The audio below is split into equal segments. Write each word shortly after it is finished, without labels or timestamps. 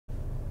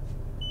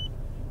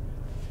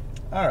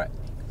All right,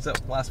 so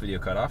last video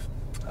cut off.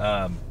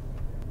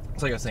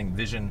 It's like I was saying,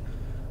 vision,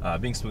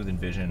 being smooth in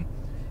vision.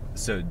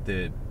 So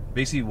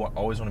basically you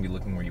always want to be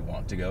looking where you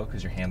want to go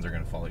because your hands are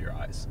going to follow your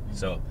eyes.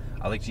 So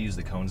I like to use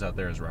the cones out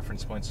there as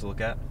reference points to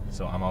look at.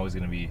 So I'm always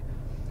going to be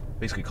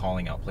basically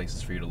calling out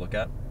places for you to look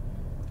at.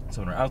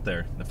 So when we're out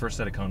there, the first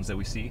set of cones that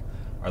we see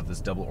are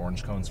this double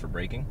orange cones for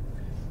braking.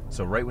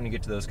 So right when you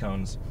get to those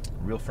cones,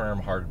 real firm,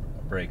 hard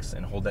brakes,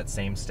 and hold that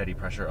same steady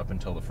pressure up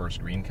until the first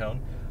green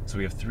cone. So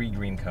we have 3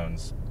 green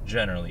cones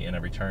generally in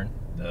every turn.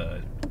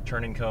 The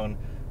turning cone,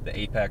 the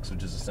apex,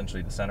 which is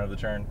essentially the center of the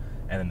turn,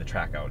 and then the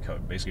track out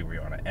cone, basically where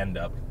you want to end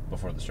up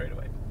before the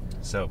straightaway.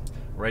 So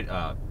right,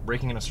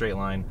 braking in a straight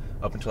line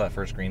up until that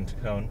first green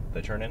cone,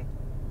 the turn in,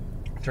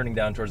 turning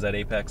down towards that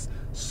apex,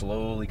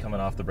 slowly coming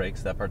off the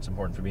brakes. That part's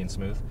important for being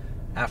smooth.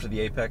 After the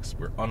apex,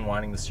 we're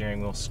unwinding the steering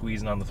wheel,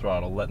 squeezing on the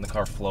throttle, letting the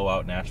car flow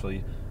out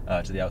naturally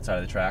to the outside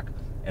of the track,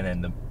 and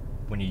then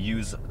when you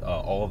use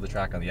all of the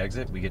track on the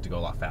exit, we get to go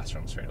a lot faster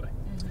on the straightaway.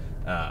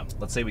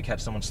 Let's say we catch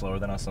someone slower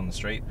than us on the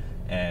straight,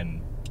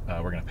 and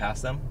we're going to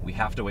pass them. We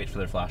have to wait for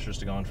their flashers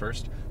to go on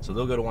first. So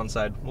they'll go to one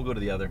side, we'll go to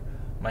the other.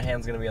 My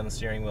hand's going to be on the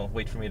steering wheel,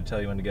 wait for me to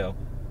tell you when to go.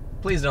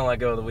 Please don't let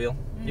go of the wheel.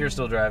 You're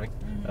still driving.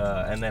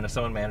 And then if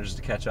someone manages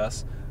to catch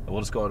us, we'll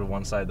just go to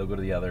one side, they'll go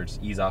to the other,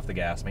 just ease off the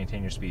gas,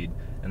 maintain your speed,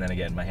 and then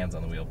again, my hand's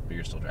on the wheel, but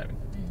you're still driving.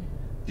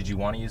 Did you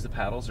want to use the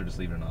paddles or just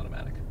leave it in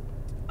automatic?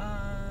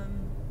 I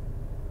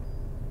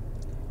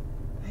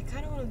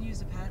kind of want to use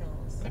the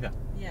paddles. Okay.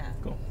 Yeah.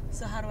 Cool.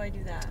 So how do I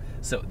do that?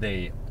 So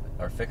they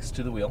are fixed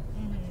to the wheel.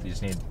 So you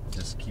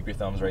just keep your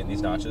thumbs right in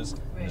these notches,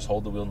 and just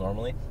hold the wheel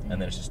normally,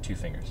 and then it's just 2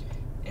 fingers.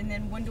 And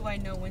then when do I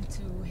know when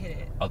to hit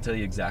it? I'll tell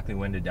you exactly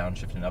when to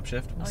downshift and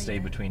upshift. We'll stay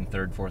between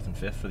 3rd, 4th, and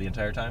 5th for the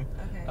entire time.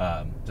 Okay.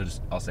 So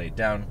just I'll say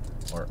down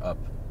or up,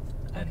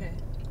 and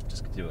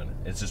just doing it.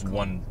 It's just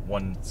one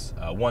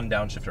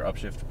downshift or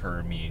upshift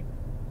per me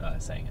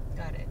saying it.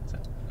 Got it. So,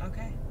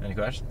 okay. any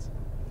questions?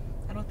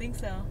 I don't think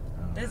so.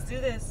 Let's do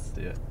this. Let's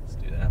do it. Let's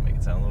do that. Make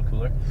it sound a little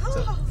cooler.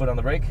 So foot on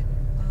the brake.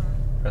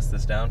 Press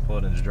this down. Pull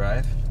it into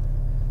drive.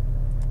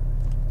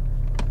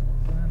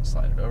 And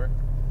slide it over.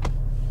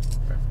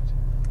 Perfect.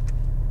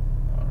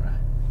 All right.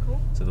 Cool.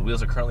 So the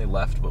wheels are currently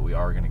left, but we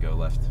are going to go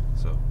left.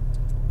 So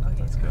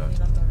let's go. Left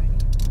already.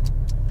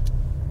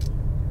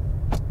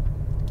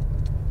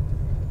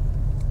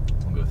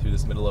 We'll go through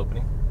this middle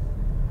opening.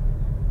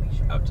 Make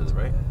sure out to the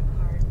right.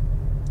 Hard.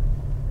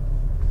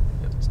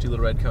 Yep. There's 2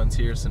 little red cones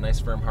here. So nice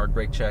firm hard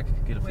brake check.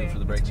 Get a feel for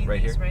the brakes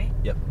right here. Right?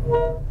 Yep.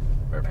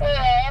 Perfect.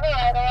 Hey, any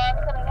other ones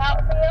coming out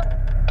for you?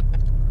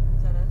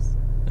 Is that us?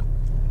 Yep.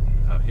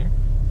 Out here.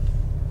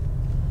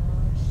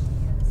 Oh,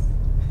 yes.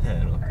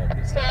 And we'll come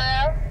this way.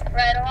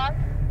 Right along.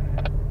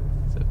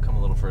 So come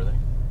a little further.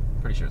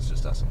 Pretty sure it's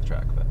just us on the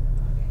track, but.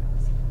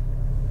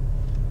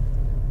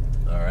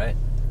 All right.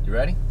 You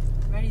ready?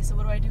 Ready. So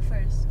what do I do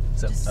first?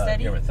 So just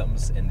steady? Remember,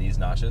 thumbs in these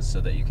notches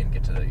so that you can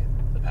get to the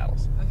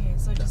paddles. Okay.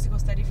 So just to go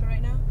steady for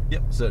right now?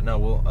 Yep. So now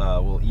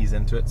we'll ease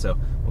into it. So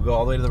we'll go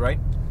all the way to the right.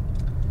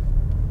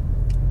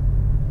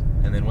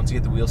 And then once you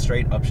get the wheel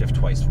straight, upshift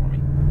twice for me.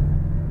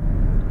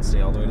 And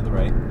stay all the way to the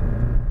right.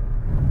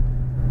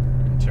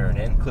 And turn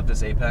in, clip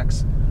this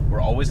apex.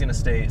 We're always going to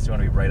stay, so you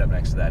want to be right up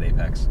next to that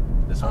apex.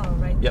 This one? Oh,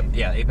 right Yep, there.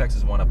 yeah, apex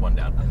is 1 up, 1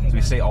 down. Okay, so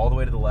we stay all the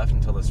way to the left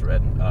until this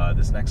red,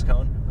 this next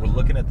cone. We're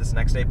looking at this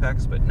next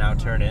apex, but now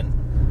turn in,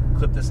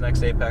 clip this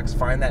next apex,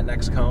 find that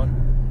next cone,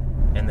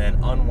 and then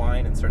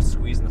unwind and start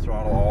squeezing the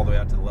throttle all the way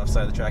out to the left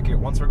side of the track here.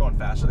 Once we're going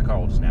faster, the car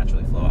will just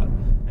naturally flow out.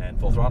 And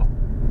full throttle.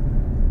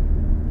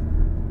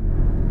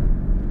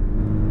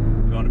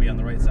 We want to be on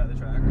the right side of the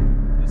track,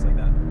 just like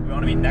that. We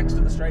want to be next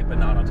to the stripe, but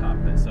not on top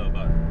of it, so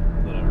about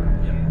a little over,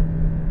 yeah.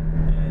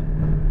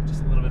 And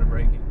just a little bit of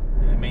braking,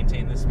 and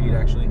maintain this speed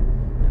actually.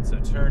 And so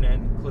turn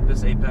in, clip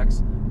this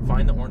apex,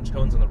 find the orange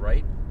cones on the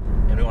right,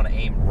 and we want to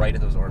aim right at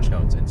those orange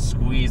cones and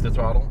squeeze the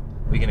throttle.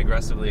 We can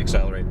aggressively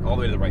accelerate all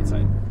the way to the right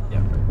side.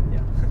 Yeah,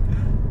 yeah.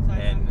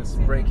 And this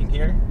braking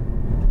here,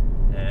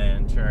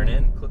 and turn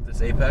in, clip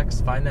this apex,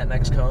 find that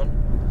next cone,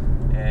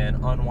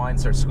 and unwind,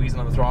 start squeezing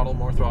on the throttle,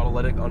 more throttle,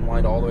 let it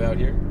unwind all the way out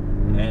here,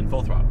 and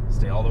full throttle.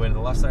 Stay all the way to the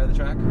left side of the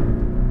track.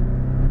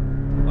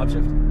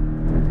 Upshift.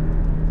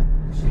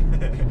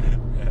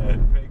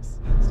 And brakes.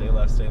 Stay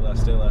left, stay left,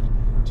 stay left.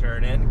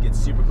 Turn in, get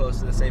super close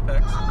to this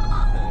apex.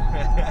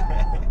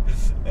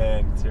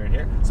 And turn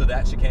here. So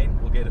that chicane,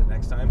 we'll get it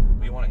next time.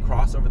 We want to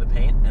cross over the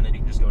paint, and then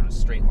you can just go to a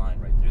straight line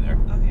right through there.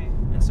 Okay.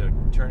 And so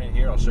turn in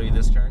here, I'll show you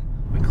this turn.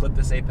 We clip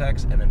this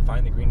apex and then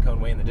find the green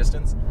cone way in the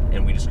distance,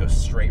 and we just go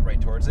straight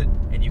right towards it,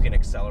 and you can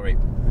accelerate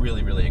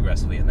really, really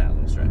aggressively in that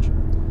little stretch.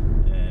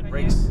 And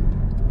brakes,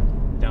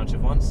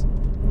 downshift once.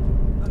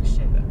 Oh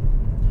shit.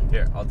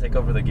 Here, I'll take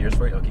over the gears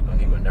for you. I'll keep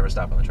going, never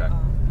stop on the track.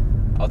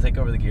 I'll take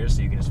over the gears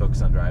so you can just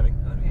focus on driving,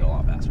 and then we can go a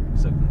lot faster.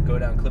 So go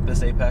down, clip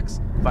this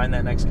apex, find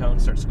that next cone,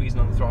 start squeezing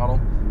on the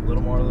throttle, a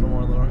little more, a little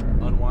more, a little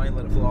more, unwind,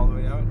 let it flow all the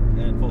way out,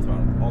 and full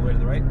throttle, all the way to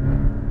the right.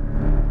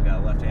 We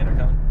got a left-hander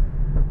cone.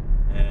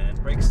 And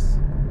brakes,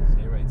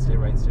 stay right, stay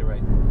right, stay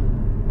right.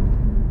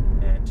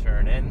 And And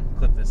turn in,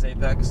 clip this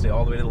apex, stay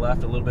all the way to the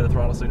left, a little bit of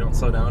throttle so you don't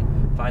slow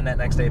down. Find that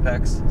next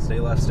apex, stay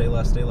left, stay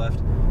left, stay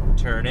left.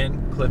 Turn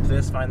in, clip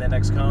this, find that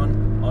next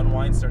cone,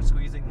 unwind, start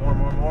squeezing, more,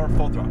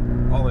 full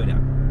throttle, all the way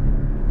down.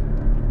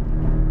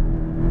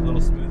 A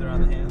little smoother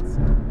on the hands.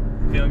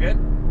 Feeling good?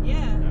 Yeah.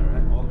 All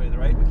right, all the way to the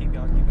right, but keep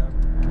going, keep going.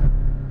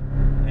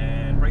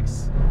 And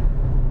brakes.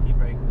 Keep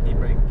braking, keep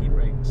braking, keep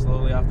braking.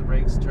 Slowly off the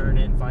brakes, turn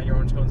in, find your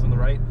orange cones on the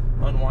right,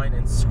 unwind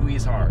and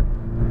squeeze hard.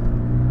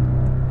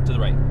 To the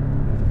right.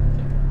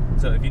 Okay.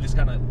 So if you just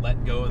kind of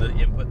let go of the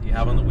input that you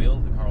have on the wheel,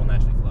 the car will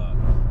naturally flow out.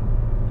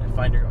 And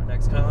find your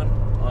next cone,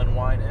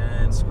 unwind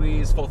and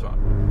squeeze, full throttle.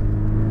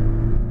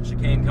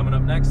 Chicane coming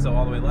up next, so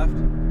all the way left.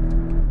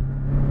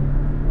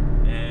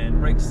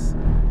 And brakes.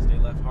 Stay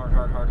left, hard.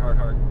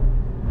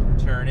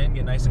 Turn in,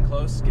 get nice and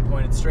close, get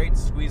pointed straight,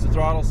 squeeze the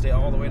throttle, stay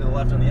all the way to the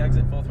left on the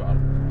exit, full throttle.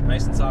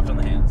 Nice and soft on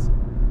the hands.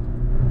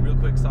 Real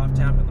quick soft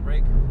tap on the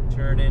brake,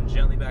 turn in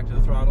gently back to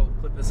the throttle,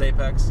 clip this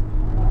apex,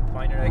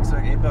 find your next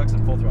apex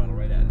and full throttle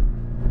right at it.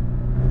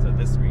 So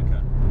this green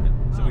cut. Yeah.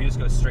 So we just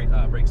go straight,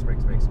 brakes.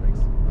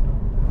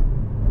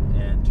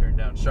 And turn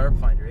down sharp,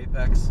 find your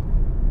apex,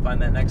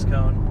 find that next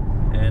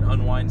cone, and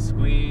unwind,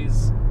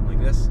 squeeze, like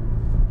this.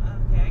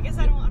 Okay, I guess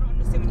I don't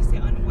understand when you say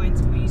unwind,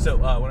 squeeze. So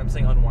when I'm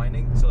saying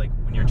unwinding, so like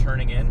when you're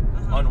turning in,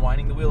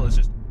 unwinding the wheel is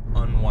just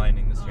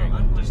unwinding the steering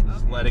wheel, just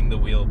letting the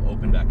wheel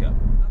open back up.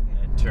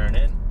 Okay. And turn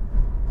in,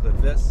 clip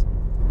this,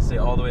 stay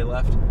all the way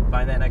left,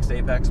 find that next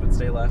apex, but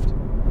stay left.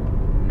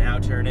 Now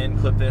turn in,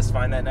 clip this,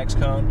 find that next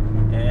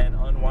cone, and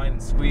unwind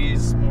and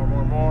squeeze, more,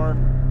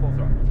 full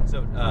throttle.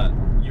 So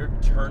you're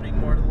turning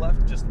more to the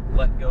left, just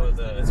let go of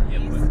the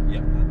input.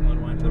 Yep,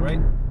 unwind to the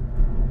right.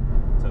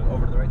 So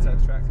over to the right side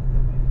of the track.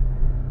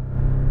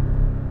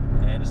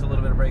 And just a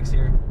little bit of brakes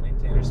here,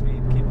 maintain your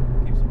speed, keep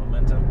some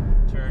momentum.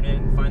 Turn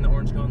in, find the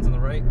orange cones on the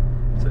right,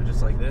 so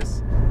just like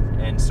this,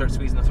 and start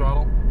squeezing the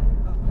throttle,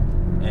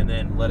 and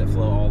then let it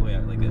flow all the way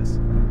out like this.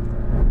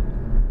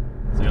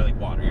 So you're like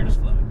water, you're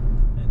just flowing.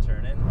 And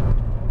turn in.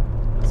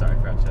 Sorry, I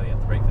forgot to tell you, you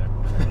have to brake there.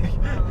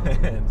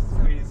 And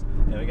squeeze.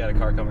 And we got a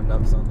car coming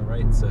up on the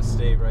right, so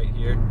stay right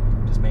here,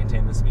 just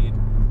maintain the speed.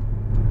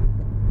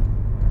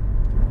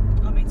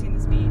 I'll maintain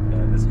the speed.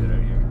 And this good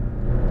right here.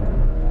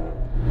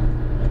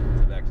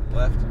 So back to the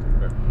left.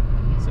 Perfect.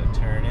 So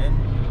turn in,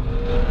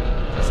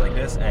 just like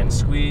this, and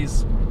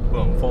squeeze.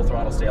 Boom, full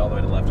throttle, stay all the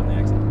way to the left on the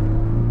exit.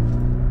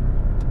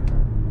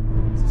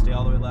 So stay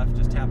all the way left,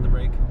 just tap the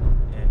brake,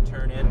 and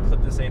turn in,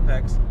 clip this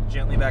apex,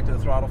 gently back to the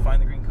throttle,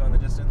 find the green cone in the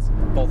distance,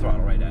 full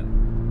throttle right at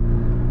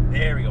it.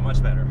 There we go,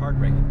 much better. Hard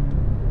braking.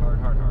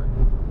 Hard.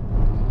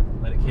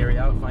 Let it carry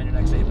out, find your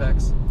next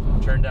apex,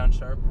 turn down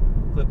sharp,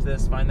 clip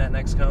this, find that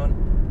next cone,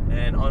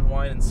 and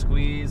unwind and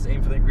squeeze,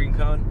 aim for the green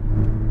cone,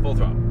 full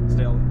throttle.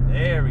 Stay all,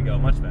 there we go,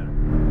 much better.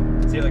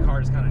 See how the car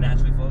just kind of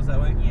naturally flows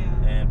that way?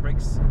 Yeah. And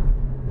brakes,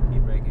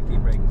 keep braking,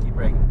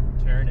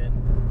 turn in.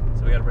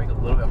 So we got to brake a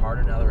little bit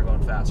harder now that we're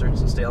going faster.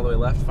 So stay all the way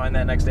left, find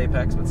that next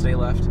apex, but stay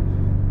left.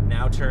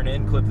 Now turn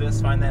in, clip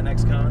this, find that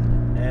next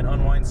cone, and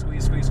unwind,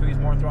 squeeze,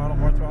 more throttle,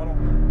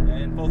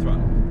 and full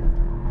throttle.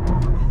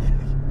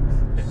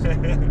 You're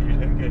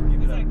doing good,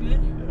 keep it up.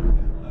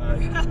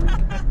 Is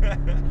that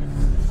good?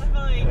 I'm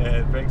fine.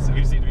 And brakes, we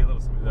just need to be a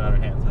little smoother on our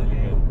hands, but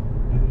you're good.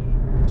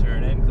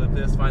 Turn in, clip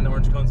this, find the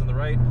orange cones on the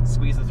right,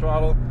 squeeze the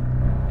throttle,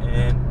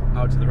 and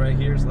out to the right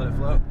here, just let it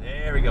flow.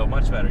 There we go,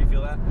 much better. You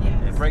feel that?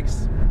 Yes. And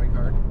brakes, brake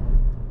hard.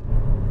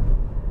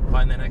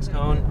 Find that next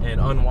cone,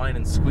 and unwind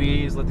and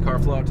squeeze, let the car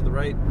flow out to the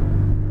right.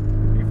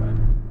 You're fine.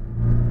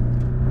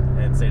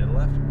 And stay to the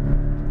left.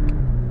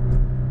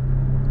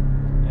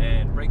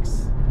 And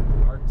brakes,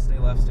 hard, stay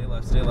left.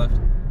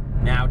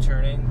 Now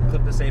turn in,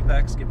 clip this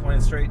apex, get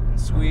pointed straight, and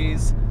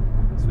squeeze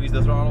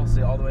the throttle,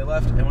 stay all the way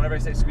left. And whenever I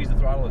say squeeze the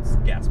throttle, it's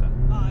gas pedal.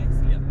 Oh, I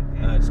see. Yep.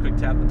 Okay. Just quick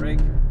tap the brake,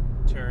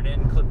 turn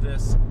in, clip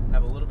this,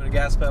 have a little bit of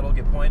gas pedal,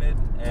 get pointed,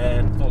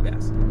 and full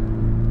gas. So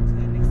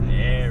that makes sense.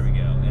 There we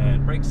go.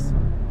 And brakes,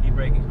 keep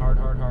braking hard.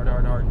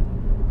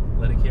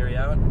 Let it carry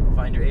out,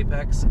 find your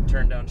apex,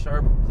 turn down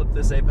sharp, clip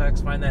this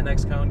apex, find that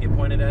next cone, get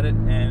pointed at it,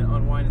 and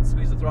unwind and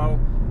squeeze the throttle,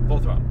 full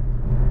throttle.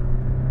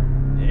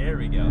 There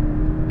we go.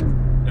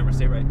 Remember,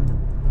 stay right.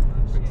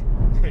 Oh,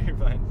 shit. You're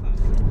fine.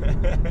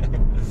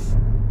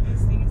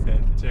 This thing is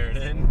And turn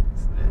in,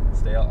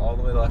 stay all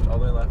the way left,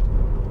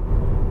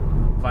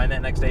 Find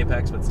that next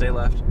apex, but stay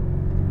left.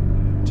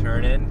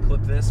 Turn in,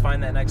 clip this,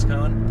 find that next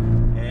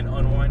cone, and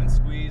unwind and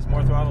squeeze,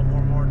 more throttle,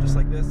 more, just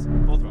like this,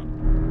 full throttle.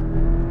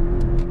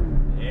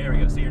 There we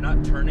go. So you're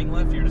not turning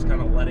left, you're just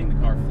kind of letting the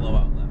car flow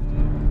out left.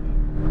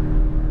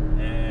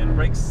 And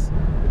brakes,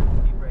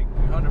 keep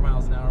braking, 100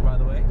 miles an hour by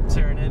the way.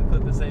 Turn in,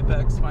 clip this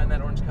apex, find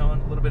that orange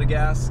cone, a little bit of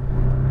gas,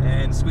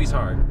 and squeeze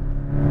hard.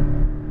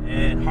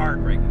 And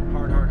hard braking,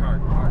 hard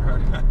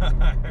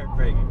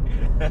braking.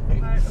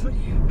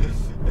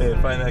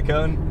 And find that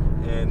cone,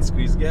 and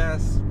squeeze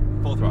gas,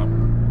 full throttle,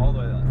 all the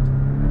way left.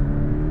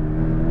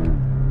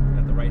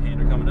 Got the right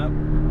hander coming up,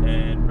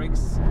 and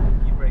brakes,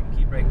 keep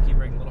braking,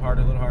 a little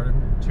harder.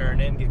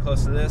 Turn in, get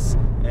close to this,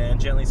 and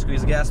gently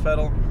squeeze the gas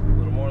pedal, a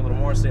little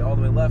more, stay all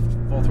the way left,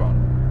 full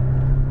throttle.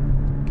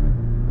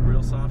 Real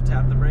real soft,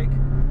 tap the brake,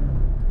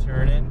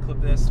 turn in,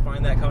 clip this,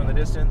 find that cone in the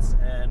distance,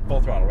 and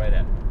full throttle right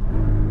at it.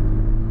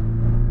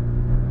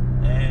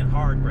 And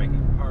hard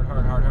braking, hard.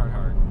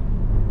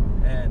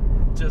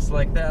 And just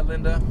like that,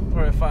 Linda,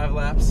 we're at 5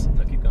 laps.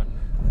 No, keep going.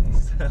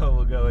 So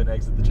we'll go and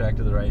exit the track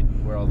to the right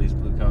where all these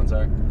blue cones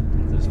are.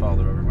 So just follow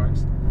the rubber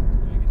marks.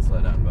 And we can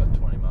slow down about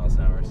 20 miles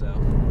an hour or so.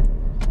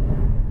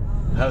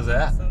 How's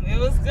that? Awesome. It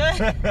was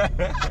good.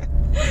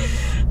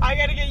 I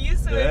gotta get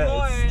used to it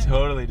more. It's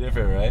totally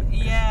different, right?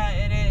 Yeah,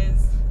 it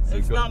is. So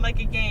It's not like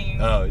a game.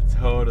 Oh, it's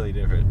totally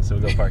different. So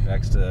we'll go park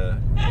next to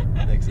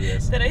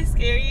this. Did I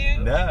scare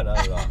you? No, not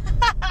at all.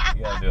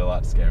 You gotta do a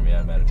lot to scare me.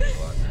 I meditate a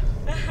lot.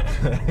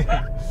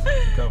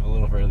 Come up a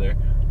little further.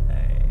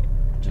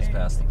 Just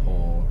past the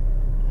pole.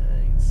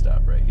 And you can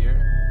stop right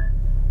here.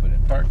 Put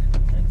in park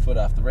and foot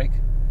off the brake,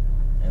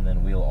 and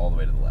then wheel all the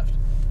way to the left.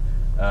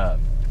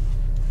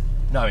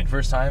 No, I mean,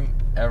 first time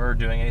ever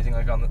doing anything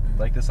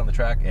like this on the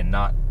track, and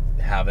not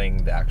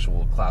having the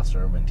actual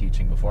classroom and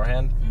teaching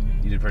beforehand.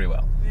 You did pretty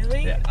well.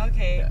 Really? Yeah.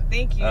 Okay. Yeah.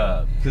 Thank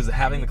you. Because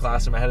having the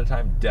classroom ahead of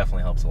time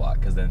definitely helps a lot.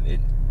 Because then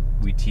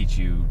we teach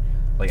you,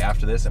 like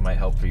after this, it might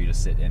help for you to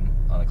sit in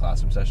on a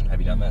classroom session. Have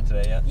you done that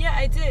today yet? Yeah,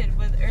 I did.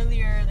 With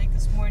earlier, like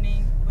this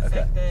morning, with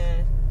like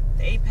the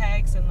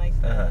apex and like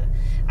the.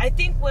 I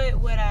think what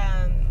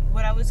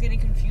I was getting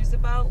confused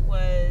about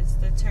was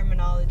the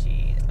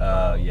terminology.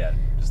 Yeah,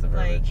 just the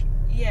verbiage.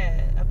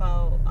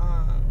 About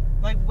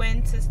like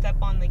when to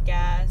step on the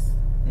gas.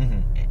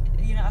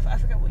 You know, I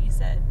forgot what you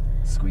said.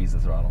 Squeeze the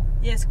throttle.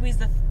 Yeah, squeeze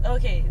the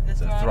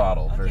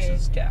throttle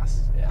versus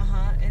gas.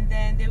 Yeah. And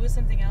then there was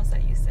something else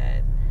that you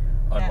said.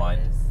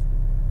 Unwind.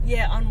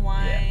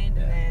 Unwind,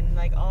 and then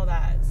like all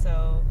that.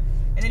 So,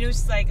 and then it was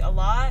just like a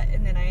lot,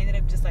 and then I ended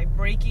up just like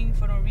braking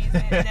for no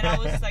reason, and then I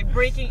was just like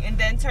braking and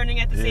then turning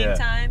at the same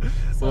time.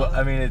 So. Well,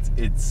 I mean,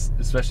 it's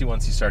especially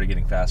once you started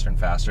getting faster and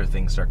faster,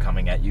 things start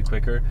coming at you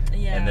quicker,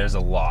 and there's a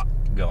lot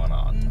going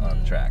on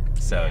the track.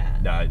 So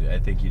no, I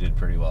think you did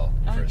pretty well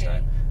the first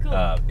time.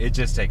 Cool. It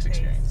just takes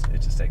experience.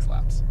 It just takes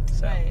laps.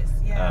 So, nice.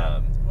 Yeah.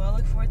 Well, I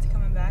look forward to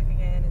coming back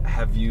again.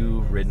 Have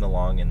you ridden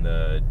along in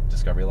the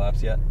Discovery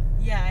laps yet?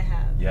 Yeah, I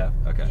have. Yeah.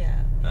 Okay.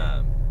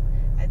 Yeah.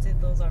 I did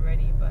those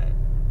already, but.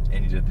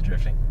 And you did the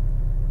drifting?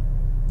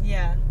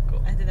 Yeah.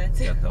 Cool. I did that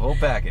too. Got the whole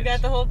package.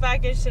 Got the whole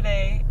package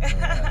today. All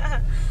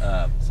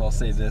right. So I'll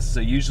say this.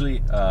 So usually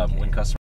when customers